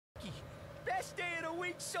best day of the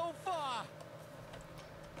week so far.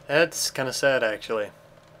 That's kind of sad, actually.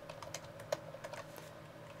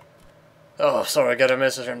 Oh, sorry, I got a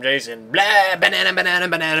message from Jason. Blah, banana, banana,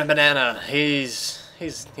 banana, banana. He's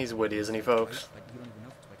witty, isn't he, folks?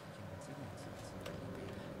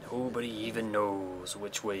 Nobody even knows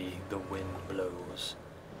which way the wind blows.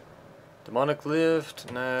 Demonic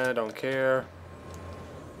lift? Nah, don't care.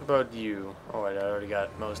 What about you? Alright, I already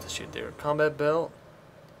got most of the shit there. Combat belt?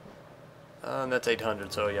 That's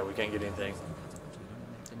 800, so yeah, we can't get anything.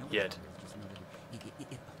 Yet.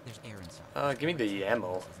 Give me the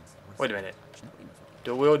ammo. Wait a minute.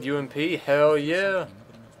 Dual wield UMP? Hell yeah!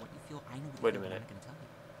 Wait a minute.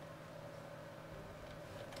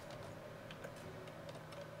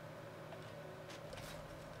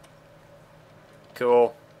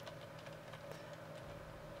 Cool.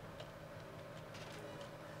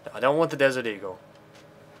 I don't want the Desert Eagle.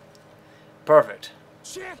 Perfect.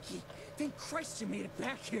 Jackie, thank Christ you made it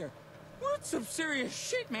back here. Well, that's some serious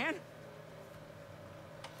shit, man.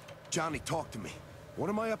 Johnny, talk to me. What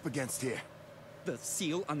am I up against here? The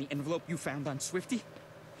seal on the envelope you found on Swifty?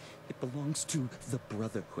 It belongs to the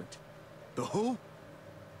Brotherhood. The who?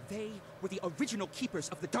 They were the original keepers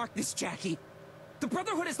of the darkness, Jackie. The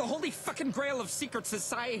Brotherhood is the holy fucking grail of secret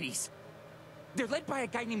societies. They're led by a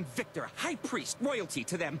guy named Victor, High Priest, royalty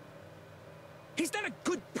to them. He's not a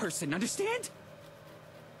good person, understand?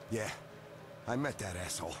 Yeah, I met that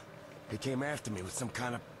asshole. He came after me with some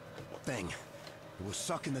kind of thing. It was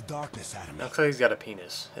sucking the darkness out of me. Looks like he's got a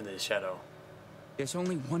penis in his shadow. There's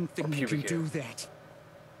only one thing that can pubic hair. do that.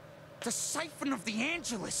 The Siphon of the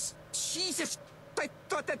Angelus. Jesus, I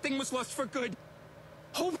thought that thing was lost for good.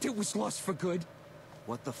 Hoped it was lost for good.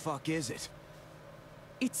 What the fuck is it?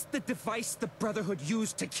 It's the device the Brotherhood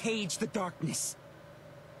used to cage the darkness.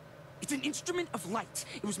 It's an instrument of light.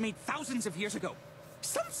 It was made thousands of years ago.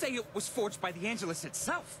 Some say it was forged by the Angelus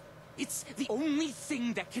itself. It's the only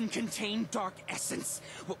thing that can contain dark essence.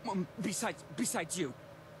 Well, besides you.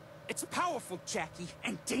 It's powerful, Jackie,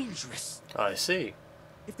 and dangerous. I see.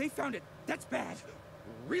 If they found it, that's bad.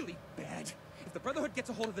 Really bad. If the Brotherhood gets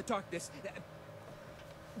a hold of the darkness,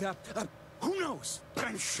 who knows? But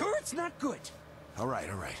I'm sure it's not good. All right.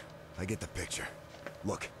 I get the picture.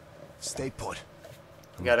 Look, stay put.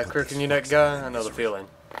 You got a crook in your neck, guy? I know the feeling.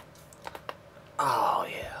 Oh,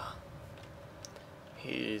 yeah.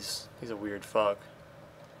 He's a weird fuck.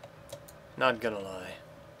 Not gonna lie.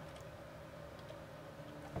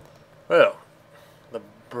 Well, the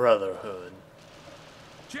Brotherhood.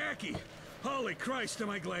 Jackie! Holy Christ, am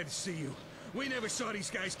I glad to see you. We never saw these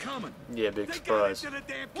guys coming. Yeah, big They surprise. got into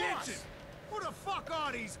the damn kitchen. Who the fuck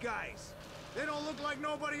are these guys? They don't look like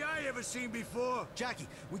nobody I ever seen before. Jackie,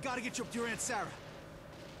 we gotta get you up to your Aunt Sarah.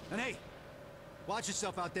 And hey, watch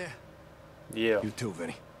yourself out there. Yeah. You too,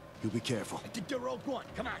 Vinny. You be careful. The Rogue One,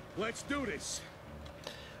 come on. Let's do this.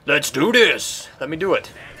 Let's do this! Let me do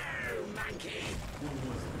it.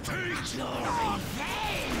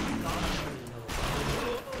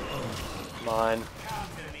 Mine.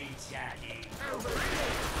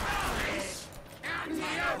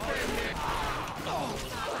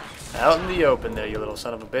 Out in the open there, you little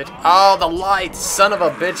son of a bitch. Oh, the light! Son of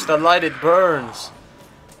a bitch, the light, it burns!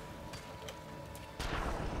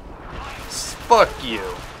 Fuck you.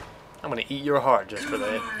 I'm gonna eat your heart just for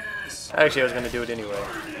that. Actually, I was gonna do it anyway.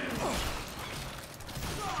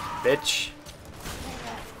 Bitch.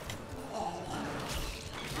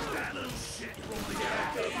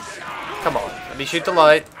 Come on, let me shoot the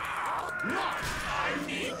light.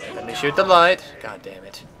 Let me shoot the light. God damn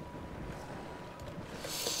it.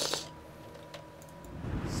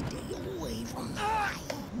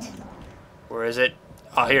 Where is it?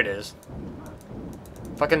 Oh, here it is.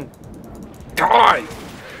 Fucking die!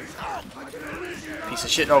 Piece of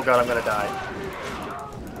shit. Oh god, I'm gonna die.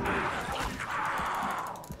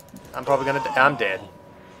 I'm probably gonna die. I'm dead.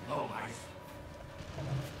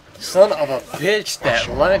 Son of a bitch, that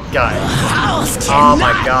leg guy. Oh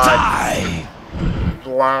my god.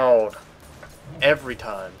 Loud. Every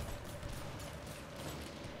time.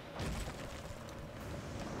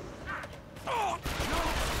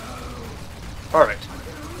 Perfect.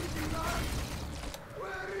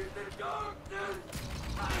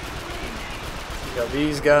 Kill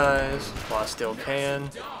these guys while I still can.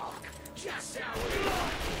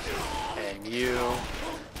 And you.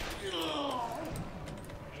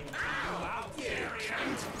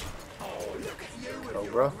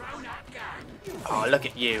 Cobra. Oh, look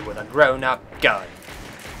at you with a grown-up gun.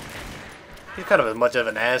 He's kind of as much of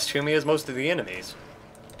an ass to me as most of the enemies.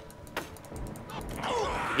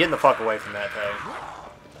 Getting the fuck away from that thing.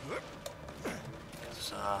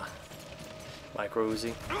 Micro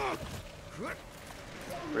Uzi.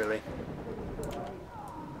 Really?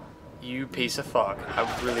 You piece of fuck. I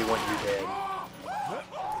really want you dead.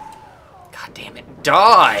 God damn it.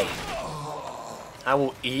 Die! I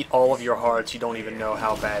will eat all of your hearts. You don't even know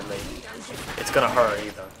how badly. It's gonna hurt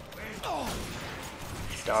either.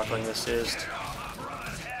 Darkling assist.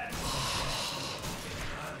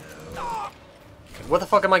 What the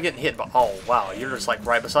fuck am I getting hit by? Oh, wow. You're just like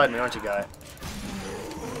right beside me, aren't you, guy?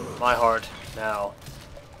 My heart now.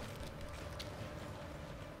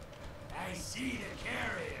 I see the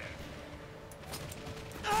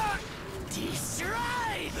carrier.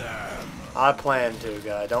 Destroy them! I plan to,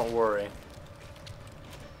 guy. Don't worry.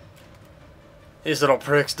 These little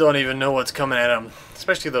pricks don't even know what's coming at them.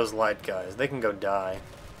 Especially those light guys. They can go die.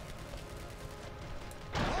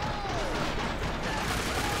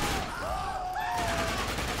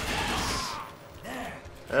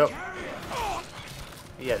 Oh.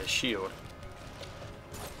 He had a shield.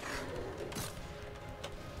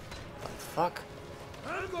 What the fuck?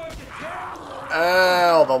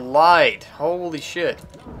 Oh, the light. Holy shit.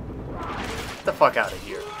 Get the fuck out of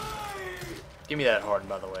here. Give me that hard,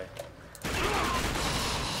 by the way.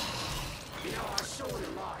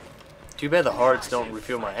 Too bad the hearts don't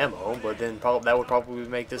refill my ammo, but then that would probably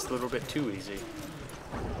make this a little bit too easy.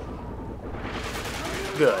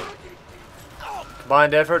 Good.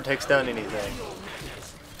 Combined effort takes down anything.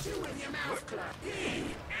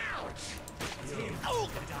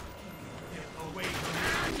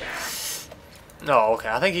 Oh, okay.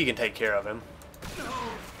 I think he can take care of him.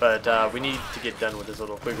 But we need to get done with this a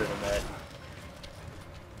little quicker than that.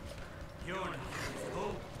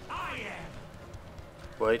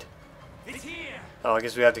 Wait. Oh, I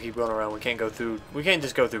guess we have to keep going around. We can't go through. We can't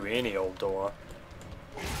just go through any old door.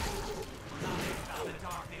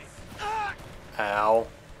 Ow.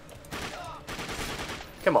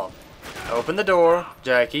 Come on. Open the door.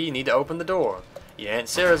 Jackie, you need to open the door. Your Aunt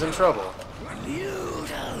Sarah's in trouble.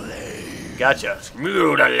 Gotcha.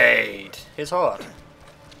 Mutilate. His heart.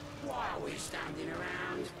 Why are we standing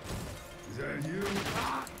around? Is that you?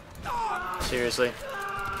 Seriously?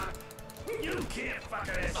 You can't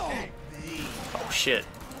fucking escape me. Oh shit.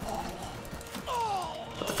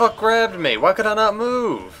 What the fuck grabbed me? Why could I not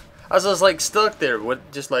move? I was just like stuck there.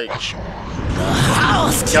 What? Just like.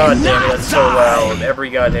 God damn it, that's so loud. Every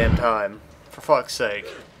goddamn time. For fuck's sake.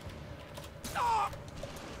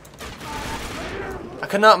 I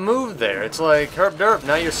could not move there. It's like, herp derp,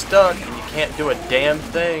 now you're stuck and you can't do a damn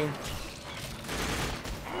thing.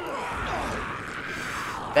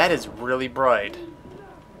 That is really bright.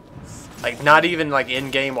 Like, not even like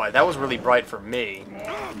in-game wise. That was really bright for me.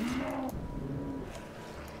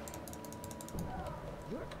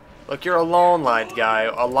 Look, you're a lone light guy.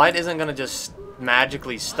 A light isn't gonna just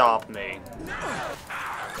magically stop me.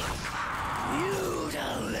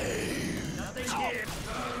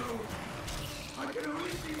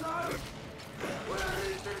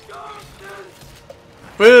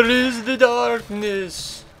 Where is the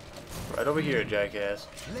darkness? Right over here, jackass.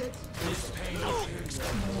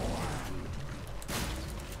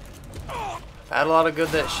 Had a lot of good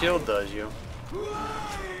that shield does you.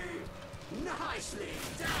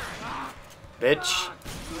 Bitch.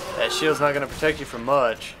 That shield's not gonna protect you from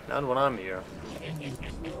much. Not when I'm here.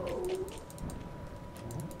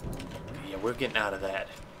 Yeah, we're getting out of that.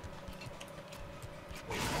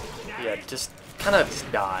 Yeah, just kind of just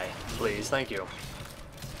die, please. Thank you.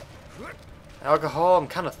 Alcohol, I'm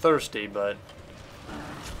kind of thirsty, but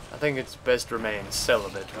I think it's best to remain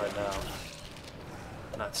celibate right now.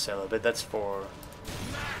 Not celibate, that's for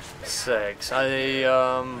sex. I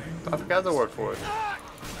forgot the word for it.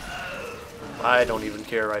 I don't even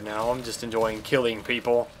care right now. I'm just enjoying killing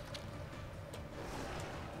people.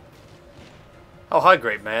 Oh, hi,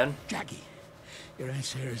 great man. Jackie, your Aunt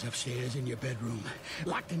Sarah's upstairs in your bedroom,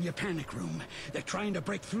 locked in your panic room. They're trying to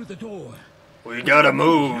break through the door. We gotta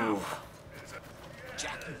move.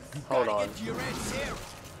 Jackie, Hold on. get to your Aunt Sarah.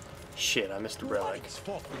 Shit, I missed a relic. It's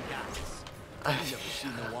fucking guys. I've never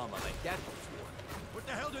seen no armor like that before. What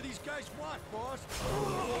the hell do these guys want, boss?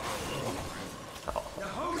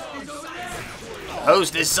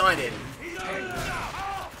 Host is sighted.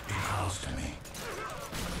 Close to me.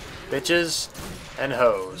 Bitches and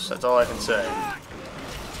hoes. That's all I can say.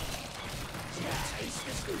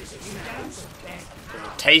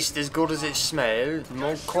 Taste as good as it smells.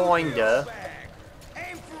 More kinda.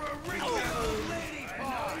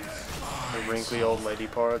 The wrinkly old lady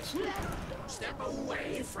parts. Step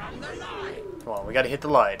away from the light. Come on, we gotta hit the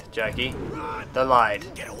light, Jackie. The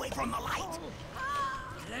light. Get away from the light.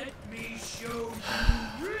 Let me show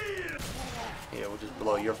you real. Yeah, we'll just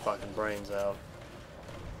blow your fucking brains out.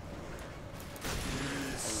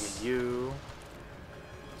 And you.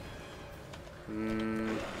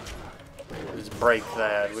 Let's break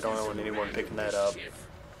that. We don't want anyone picking that up.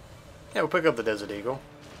 Yeah, we'll pick up the Desert Eagle.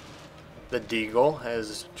 The Deagle,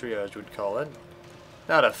 as Triage would call it.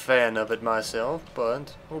 Not a fan of it myself,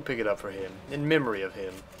 but we'll pick it up for him, in memory of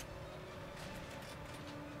him.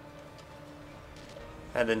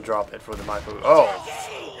 And then drop it for the micro. Oh!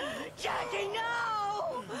 Jackie,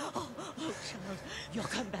 no! Oh, Charles, you'll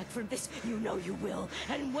come back from this. You know you will.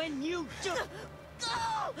 And when you do...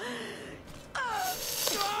 Oh!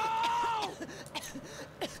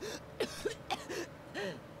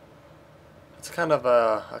 It's kind of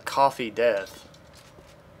a coffee death.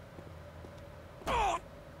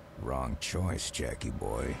 Wrong choice, Jackie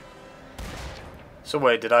boy. So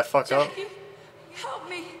wait, did I fuck up? Jackie, help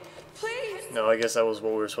me, please. No, I guess that was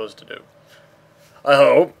what we were supposed to do. I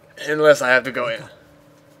hope, unless I have to go in.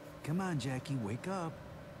 Come on, Jackie, wake up.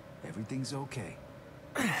 Everything's okay.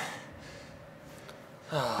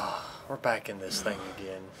 We're back in this thing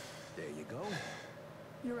again. There you go.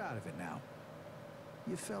 You're out of it now.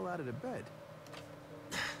 You fell out of the bed.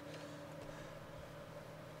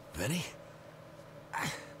 Vinny? I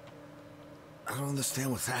don't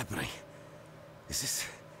understand what's happening. Is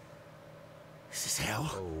this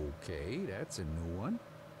hell? Okay, that's a new one.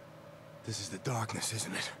 This is the darkness,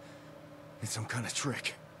 isn't it? It's some kind of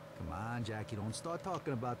trick. Come on, Jackie, don't start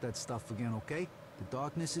talking about that stuff again, okay? The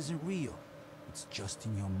darkness isn't real. It's just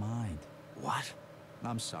in your mind. What?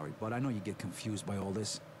 I'm sorry, but I know you get confused by all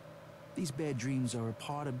this. These bad dreams are a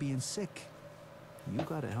part of being sick. You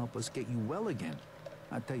gotta help us get you well again.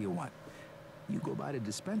 I'll tell you what. You go by the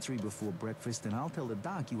dispensary before breakfast and I'll tell the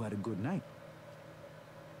doc you had a good night.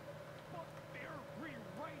 They're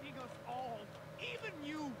rewriting us all. Even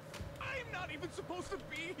you. I'm not even supposed to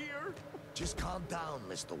be here. Just calm down,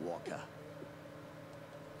 Mr. Walker.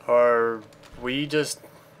 Are we just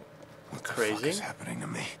What the crazy? fuck is happening to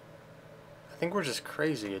me? I think we're just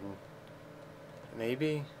crazy and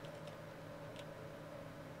maybe.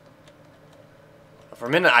 For a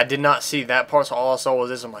minute, I did not see that part, so all I saw was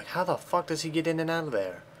this. I'm like, how the fuck does he get in and out of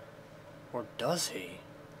there? Or does he?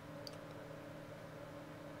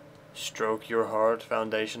 Stroke your heart,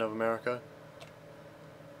 Foundation of America.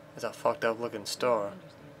 It's a fucked up looking star.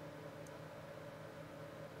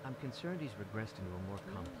 I'm concerned he's regressed into a more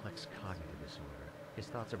complex cognitive disorder. His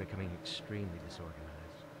thoughts are becoming extremely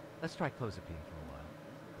disorganized. Let's try clozapine for a while.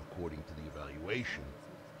 According to the evaluation,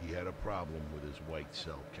 he had a problem with his white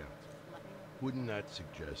cell count. Wouldn't that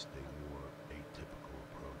suggest a more atypical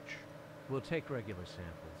approach? We'll take regular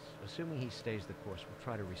samples. Assuming he stays the course, we'll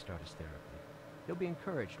try to restart his therapy. He'll be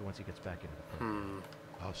encouraged once he gets back into the program.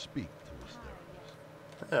 I'll speak to his therapist.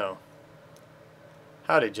 Oh.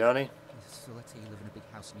 Howdy, Johnny. So let's say you live in a big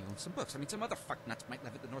house and you own some books. I mean, some other fucknuts might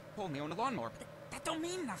live at the North Pole and they own a lawnmower, but that don't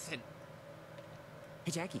mean nothing.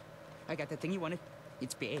 Hey, Jackie, I got that thing you wanted.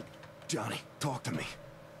 It's big. Johnny, talk to me.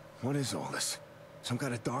 What is all this? Some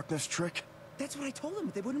kind of darkness trick? That's what I told them,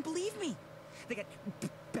 but they wouldn't believe me. They got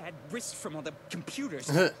bad wrists from all the computers.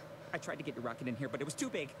 I tried to get your rocket in here, but it was too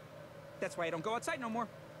big. That's why I don't go outside no more.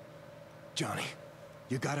 Johnny,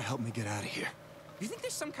 you gotta help me get out of here. You think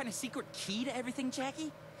there's some kind of secret key to everything,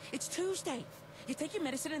 Jackie? It's Tuesday. You take your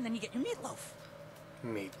medicine and then you get your meatloaf.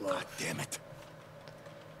 Meatloaf. God damn it.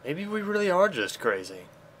 Maybe we really are just crazy.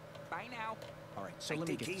 Bye now. All right, so let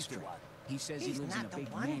me get this straight. He says he lives in a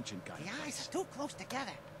big mansion kind of The eyes place. are too close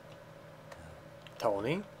together.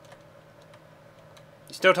 Tony? You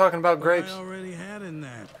still talking about grapes? I already had in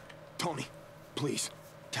that. Tony, please,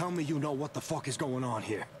 tell me you know what the fuck is going on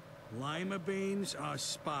here. Lima beans are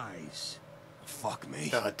spies. Fuck me.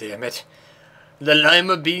 God damn it. The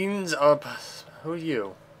lima beans are... Who are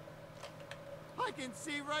you? I can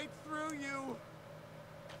see right through you.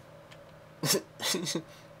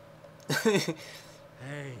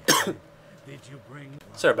 Hey, did you bring...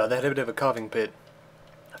 Sorry about that. I had a bit of a coughing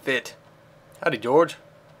fit. Howdy, George.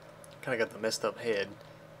 Kinda got the messed up head.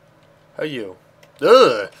 How are you?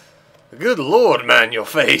 Ugh! Good lord, man, your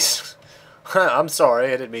face! I'm sorry,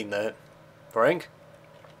 I didn't mean that. Frank?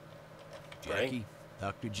 Jackie,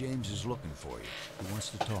 Dr. James is looking for you. He wants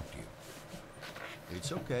to talk to you.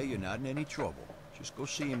 It's okay, you're not in any trouble. Just go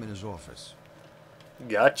see him in his office.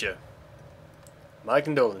 Gotcha. My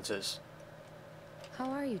condolences. How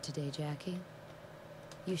are you today, Jackie?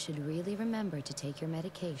 You should really remember to take your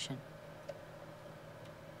medication.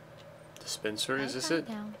 Dispensary, is this Bye it?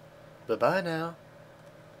 now. Bye-bye now.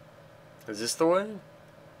 Is this the way?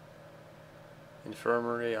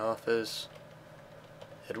 Infirmary, office.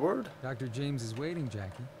 Edward? Dr. James is waiting,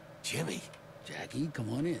 Jackie. Jimmy, Jackie,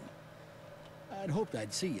 come on in. I'd hoped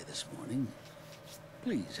I'd see you this morning.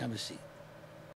 Please, have a seat.